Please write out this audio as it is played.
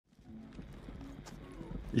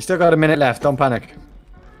You still got a minute left. Don't panic.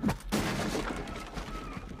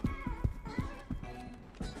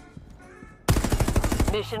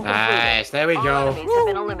 Mission Nice. There we go. enemies have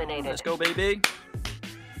been eliminated. Let's go, baby.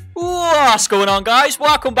 What's going on, guys?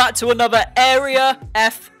 Welcome back to another Area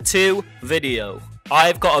F2 video.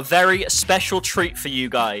 I've got a very special treat for you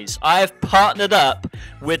guys. I have partnered up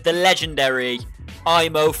with the legendary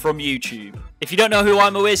ImOw from YouTube. If you don't know who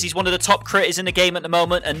ImOw is, he's one of the top creators in the game at the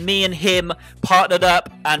moment, and me and him partnered up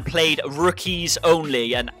and played rookies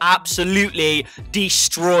only and absolutely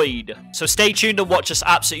destroyed. So stay tuned and watch us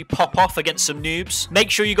absolutely pop off against some noobs.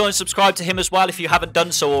 Make sure you go and subscribe to him as well if you haven't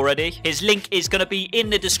done so already. His link is going to be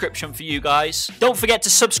in the description for you guys. Don't forget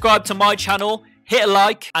to subscribe to my channel. Hit a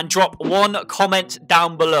like and drop one comment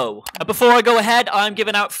down below. And before I go ahead, I'm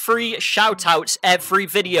giving out free shout-outs every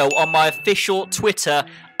video on my official Twitter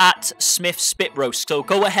at SmithSpitRoast. So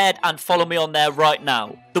go ahead and follow me on there right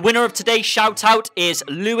now. The winner of today's shout-out is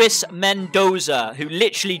Luis Mendoza, who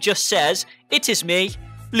literally just says, "It is me,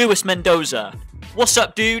 Luis Mendoza." What's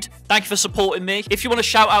up, dude? Thank you for supporting me. If you want to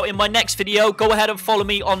shout out in my next video, go ahead and follow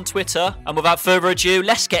me on Twitter. And without further ado,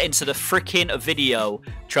 let's get into the freaking video.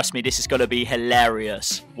 Trust me, this is going to be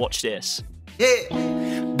hilarious. Watch this. Yeah,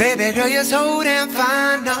 baby girl, you're so damn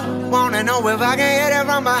fine, though. Wanna know if I can hit it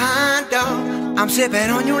from behind, though. I'm sipping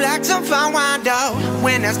on you like some fine wine, though.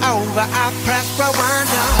 When it's over, I press rewind,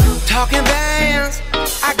 though. Talking bands,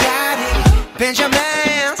 I got it.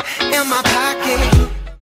 Benjamins in my pocket.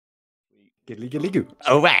 Giggly giggly goo.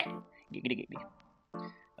 All right. Giggity giggity.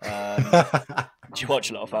 Do you watch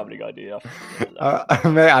a lot of Family Guy, do you?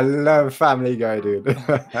 Mate, I love Family Guy, dude.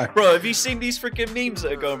 Bro, have you seen these freaking memes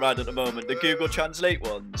that are going around at the moment? The Google Translate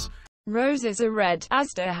ones? Roses are red.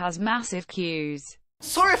 Asda has massive queues.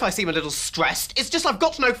 Sorry if I seem a little stressed. It's just I've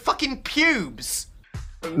got no fucking pubes.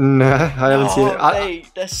 Nah, I haven't seen it.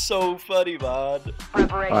 Mate, they're so funny, man.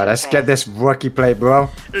 Alright, let's get this rookie plate, bro.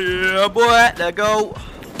 Yeah, boy, there go.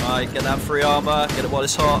 Alright, get that free armor, get it while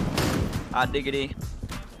it's hot. Ah, diggity.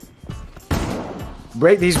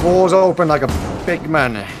 Break these walls open like a big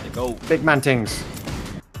man. There go. Big man things.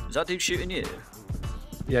 Is that dude shooting you?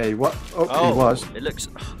 Yeah, he what? Oh, he was. It looks.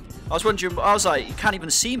 I was wondering. I was like, he can't even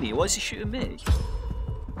see me. Why is he shooting me?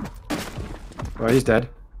 Well, he's dead.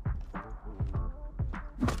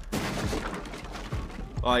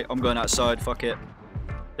 Alright, I'm going outside. Fuck it.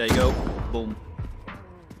 There you go. Boom.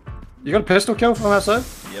 You got a pistol kill from outside?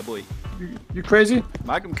 Yeah, boy. You crazy?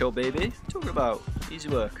 Magnum kill, baby. What are you talking about? Easy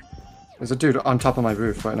work. There's a dude on top of my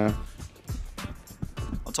roof right now.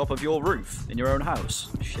 On top of your roof in your own house.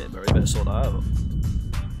 Shit, Mary, better sort that out.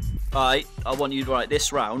 Alright, I want you right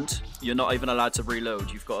this round. You're not even allowed to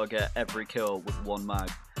reload. You've got to get every kill with one mag.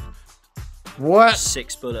 What?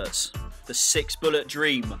 6 bullets. The 6-bullet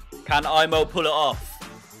dream. Can ImOw pull it off?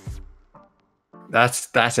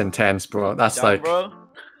 That's intense, bro. That's Damn, like, bro.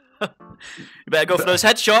 You better go for those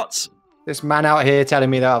headshots. this man out here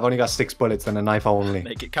telling me that I've only got 6 bullets and a knife only.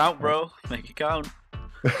 Make it count, bro. Make it count.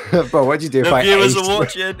 Bro, what'd you do if The I viewers aced? are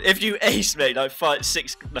watching. If you ace, mate, like 5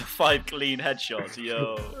 clean headshots,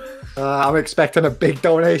 yo. I'm expecting a big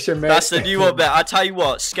donation, mate. That's the new one, bet. I tell you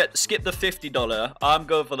what, skip the $50. I'm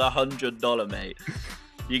going for the $100, mate.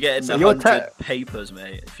 You get in So the you're 100 papers,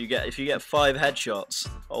 mate. If you get 5 headshots,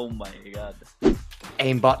 oh my god.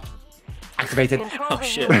 Aimbot activated. Control Oh, the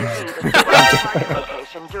shit. UAV to secure the target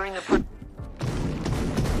location during the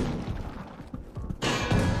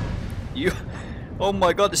You. Oh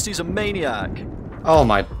my god, this dude's a maniac. Oh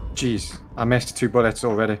my, jeez. I missed 2 bullets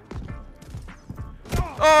already.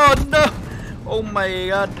 Oh no! Oh my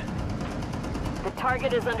god. The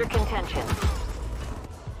target is under contention.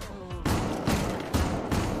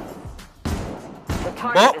 The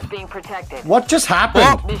target What? is being protected. What just happened?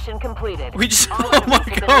 What? Mission completed. We just. All Oh my enemies have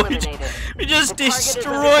been god! eliminated. We just The target is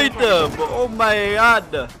under destroyed them! contention. Oh my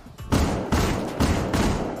god!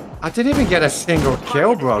 I didn't even get a single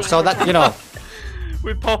kill, bro. So that, you know.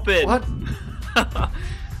 We pop in. What?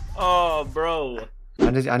 Oh, bro.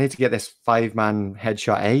 I need to get this 5-man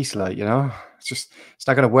headshot ace, like, you know. It's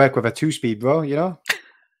not gonna work with a 2-speed, bro. You know.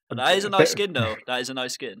 But that is a nice skin, though. That is a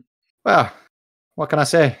nice skin. Well, what can I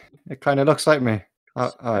say? It kind of looks like me.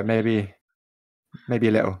 All right, maybe a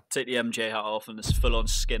little. Take the MJ hat off and it's full on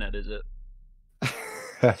skinhead, is it?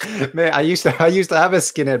 Mate, I used to have a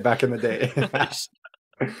skinhead back in the day.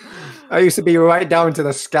 I used to be right down to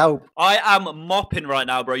the scalp. I am mopping right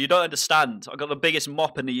now, bro. You don't understand. I got the biggest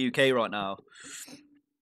mop in the UK right now.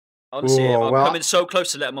 Honestly, Ooh, I'm well- coming so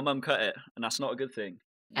close to letting my mum cut it, and that's not a good thing.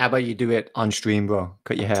 How about you do it on stream, bro?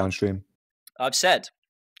 Cut your hair on stream. I've said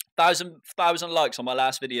 1,000 likes on my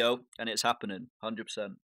last video, and it's happening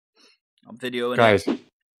 100%. I'm videoing Guys, it.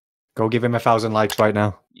 Go give him 1,000 likes right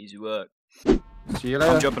now. Easy work. See you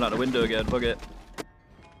later. I'm jumping out the window again. Fuck it.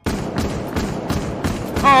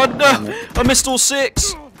 Oh no! I missed all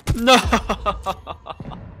 6. No.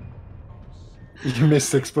 You missed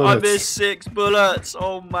 6 bullets. I missed 6 bullets.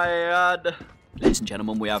 Oh my god. Ladies and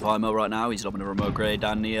gentlemen, we have ImOw right now. He's lobbing a remote grenade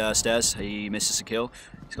down the stairs. He misses a kill.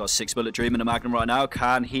 He's got a 6-bullet dream in a magnum right now.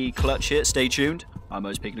 Can he clutch it? Stay tuned.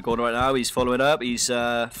 ImOw's peeking the corner right now. He's following up. He's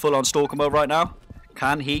full on stalker mode right now.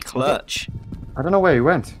 Can he clutch? I don't know where he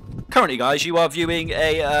went. Currently, guys, you are viewing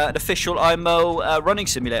an official ImOw running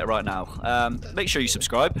simulator right now. Make sure you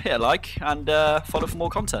subscribe, hit a like, and follow for more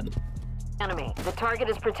content. Enemy. The target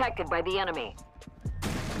is protected by the enemy.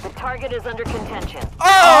 The target is under contention.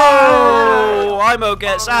 Oh! ImOw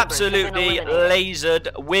gets absolutely lasered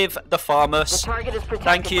with the Farmus. The target is protected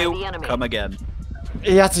Thank by the you. enemy. Come again.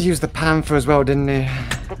 He had to use the Panther as well, didn't he?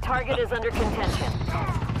 The target is under contention.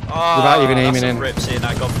 Oh, Without even aiming in. Rip seeing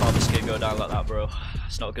that Godfather skin go down like that, bro.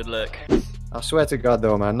 It's not a good look. I swear to God,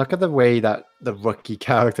 though, man. Look at the way that the rookie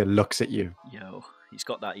character looks at you. Yo, he's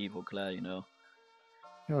got that evil glare, you know.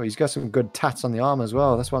 Oh, he's got some good tats on the arm as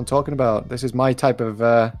well. That's what I'm talking about. This is my type of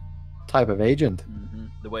agent. Mm-hmm.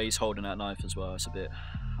 The way he's holding that knife as well, it's a bit...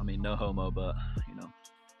 I mean, no homo, but, you know.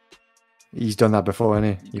 He's done that before,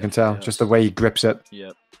 hasn't he? You can tell. Just the way he grips it.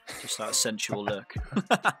 Yep. Just that sensual look.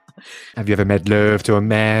 Have you ever made love to a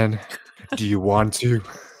man? Do you want to?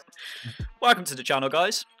 Welcome to the channel,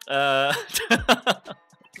 guys. Yeah.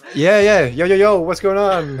 Yo. What's going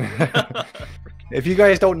on? If you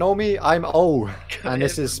guys don't know me, I'm O, and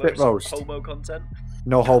this is Spit Roast. Homo content?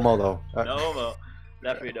 No homo, though. No homo.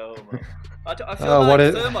 Definitely no homo. I feel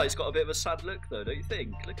like Thermite's got a bit of a sad look, though, don't you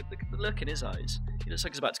think? Look at the look in his eyes. He looks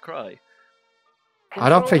like he's about to cry. I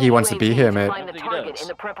don't think he wants to be here, mate.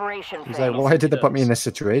 He's like, why did they put me in this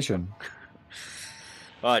situation?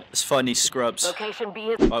 Right, let's find these scrubs. Location B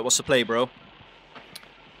is... Right, what's the play, bro?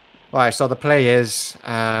 Right, so the play is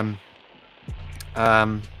 15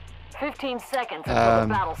 seconds until the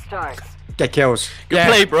battle starts. get kills. Good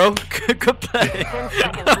play, bro. Good play. 10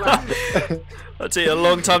 seconds left. I'll take a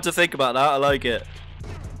long time to think about that. I like it.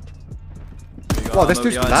 Well, this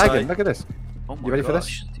dude's lagging. Look at this. Oh my you ready for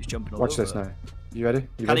this? He's jumping all Watch over. this now. You ready?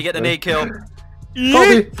 Can he get the nade kill?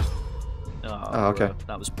 Kobe! Oh, okay.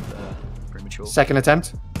 That was premature. Second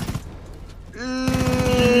attempt.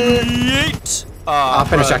 Yeet! I'll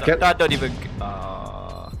finish that kill. That don't even...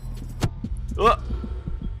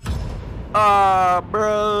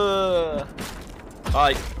 bro.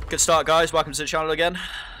 Alright, good start, guys. Welcome to the channel again.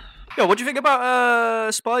 Yo, what do you think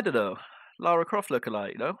about Spider, though? Lara Croft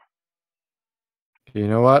lookalike, you know? You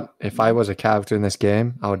know what? If I was a character in this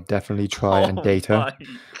game, I would definitely try and date her.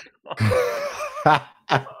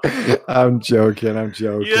 I'm joking.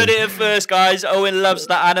 You heard it first, guys. Owen loves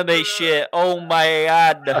that anime shit. Oh my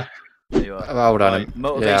god. There you are. Hold on. Right,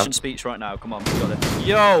 motivation speech right now. Come on, we got it.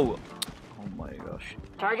 Yo! Oh my gosh.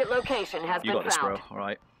 Target location has been found. You got this, bro.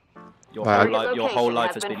 Alright. Your whole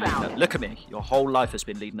life has been leading up. Look at me. Your whole life has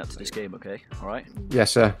been leading up to this game, okay? Alright?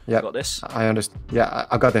 Yes, sir. Yeah. You got this? I understand. Yeah,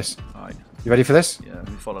 I got this. Alright. You ready for this? Yeah, let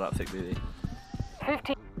me follow that thick BB.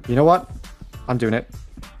 15. You know what? I'm doing it.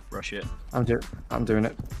 Rush it. I'm doing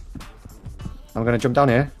it. I'm gonna jump down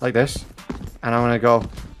here like this, and I'm gonna go.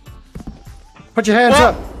 Put your hands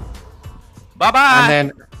up. Bye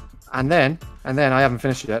bye. And then I haven't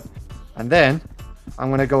finished yet. And then I'm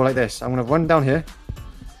gonna go like this. I'm gonna run down here.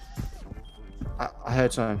 I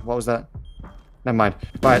heard something. What was that? Never mind.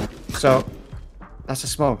 Right. So that's a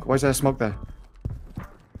smoke. Why is there a smoke there?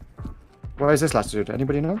 Where is this last dude?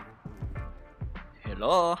 Anybody know?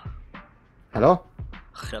 Hello. Hello?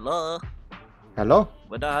 Hello. Hello?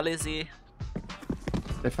 Where the hell is he?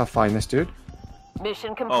 If I find this dude.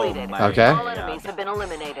 Mission completed. Oh my okay. All enemies have been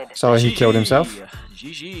eliminated. So he killed himself.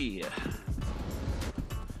 GG.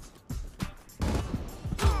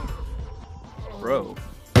 Bro.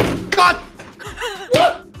 God!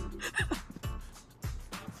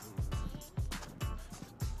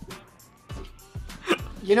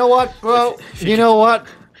 You know what, bro? You know what?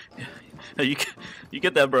 You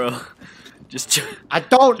get that, bro. I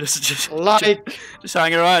don't just like.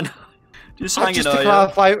 hanging around. Just hanging Just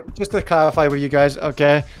to clarify with you guys,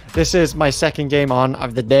 okay? This is my second game on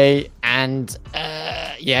of the day, and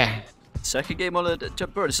yeah. Second game on the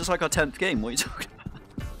bro. This is like our 10th game. What are you talking about?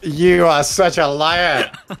 You are such a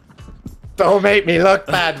liar. Don't make me look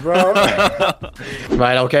bad, bro.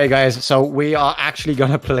 Right, okay, guys. So we are actually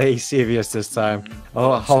gonna play serious this time.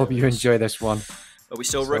 Oh, I hope you enjoy this one. Are we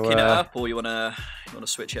still rooking it up, or you wanna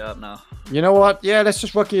switch it up now? You know what? Yeah, let's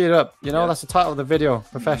just rookie it up. You know, that's the title of the video.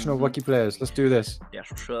 Professional rookie players. Let's do this. Yeah,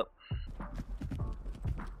 shut up.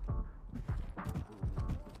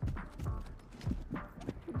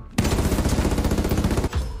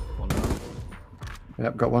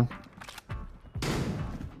 Yep, got one.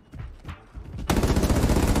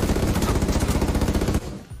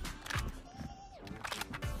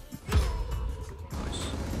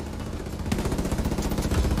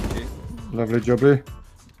 Lovely jubbly.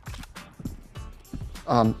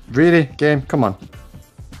 Really? Game? Come on.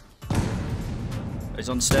 He's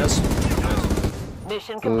on stairs.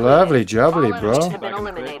 Mission completed. Lovely jubbly, All bro. enemies have been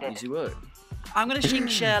eliminated. Easy work. I'm gonna sing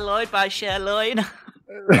Share Lloyd by Share Lloyd.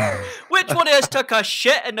 Which one of us took a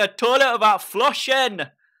shit in the toilet about flushing?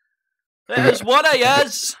 There's one of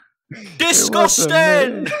yous.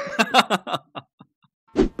 Disgusting.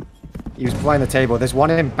 He was behind the table. There's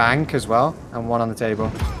one in bank as well, and one on the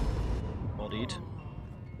table. Bodied.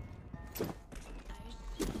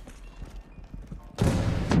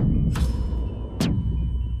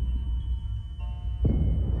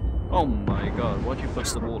 Oh my god, why'd you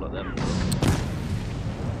push the wall at them?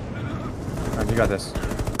 Alright, you got this.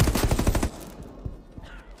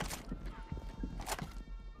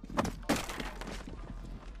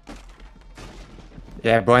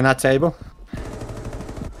 Yeah, behind that table.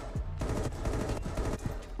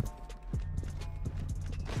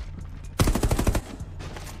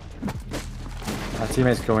 Our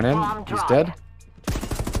teammate's going in. He's dead.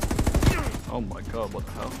 Oh my god, what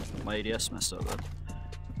the hell? My ADS messed up then.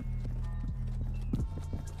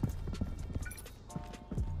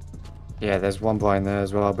 Yeah, there's one blind there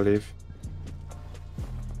as well, I believe.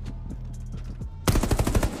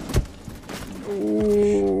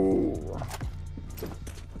 Ooh.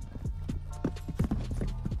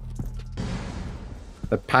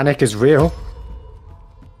 The panic is real.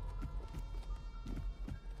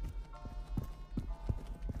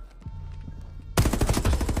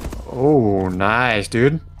 Oh, nice,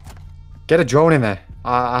 dude. Get a drone in there.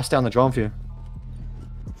 I'll stay on the drone for you.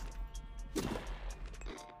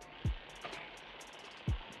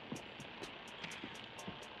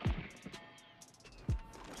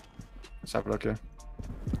 Let's have a look here.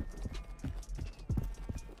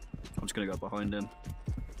 I'm just gonna go behind him.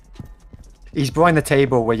 He's behind the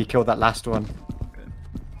table where you killed that last one. Okay.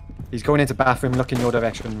 He's going into bathroom, looking your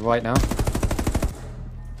direction right now.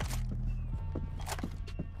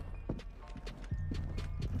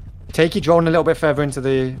 Take your drone a little bit further into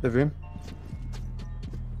the room.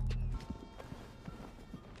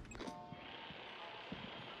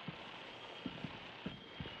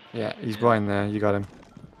 Yeah, he's behind there. You got him.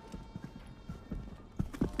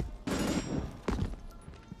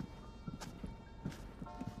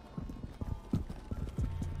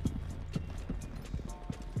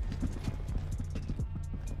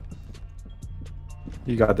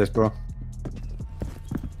 You got this, bro.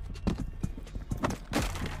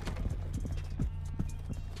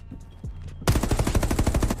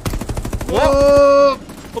 What?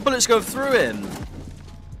 What bullets go through him?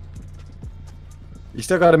 You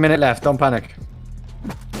still got a minute left. Don't panic.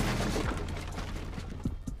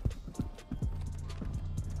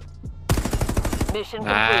 Mission completed.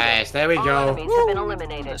 Nice. There we All go. enemies have been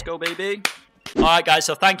eliminated. Let's go, baby. Alright guys,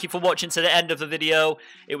 so thank you for watching to the end of the video.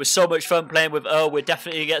 It was so much fun playing with Earl. We're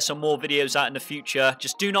definitely going to get some more videos out in the future.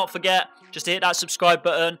 Just do not forget, just to hit that subscribe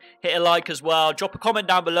button, hit a like as well. Drop a comment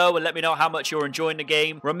down below and let me know how much you're enjoying the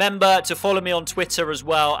game. Remember to follow me on Twitter as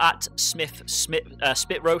well, at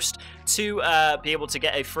SpitRoast, to be able to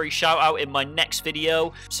get a free shout out in my next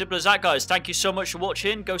video. Simple as that, guys. Thank you so much for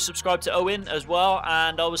watching. Go subscribe to Owen as well,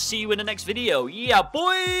 and I will see you in the next video. Yeah,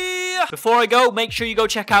 boy! Before I go, make sure you go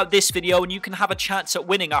check out this video and you can have a chance at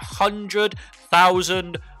winning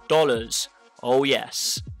 $100,000. Oh,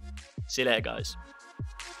 yes. See you later, guys.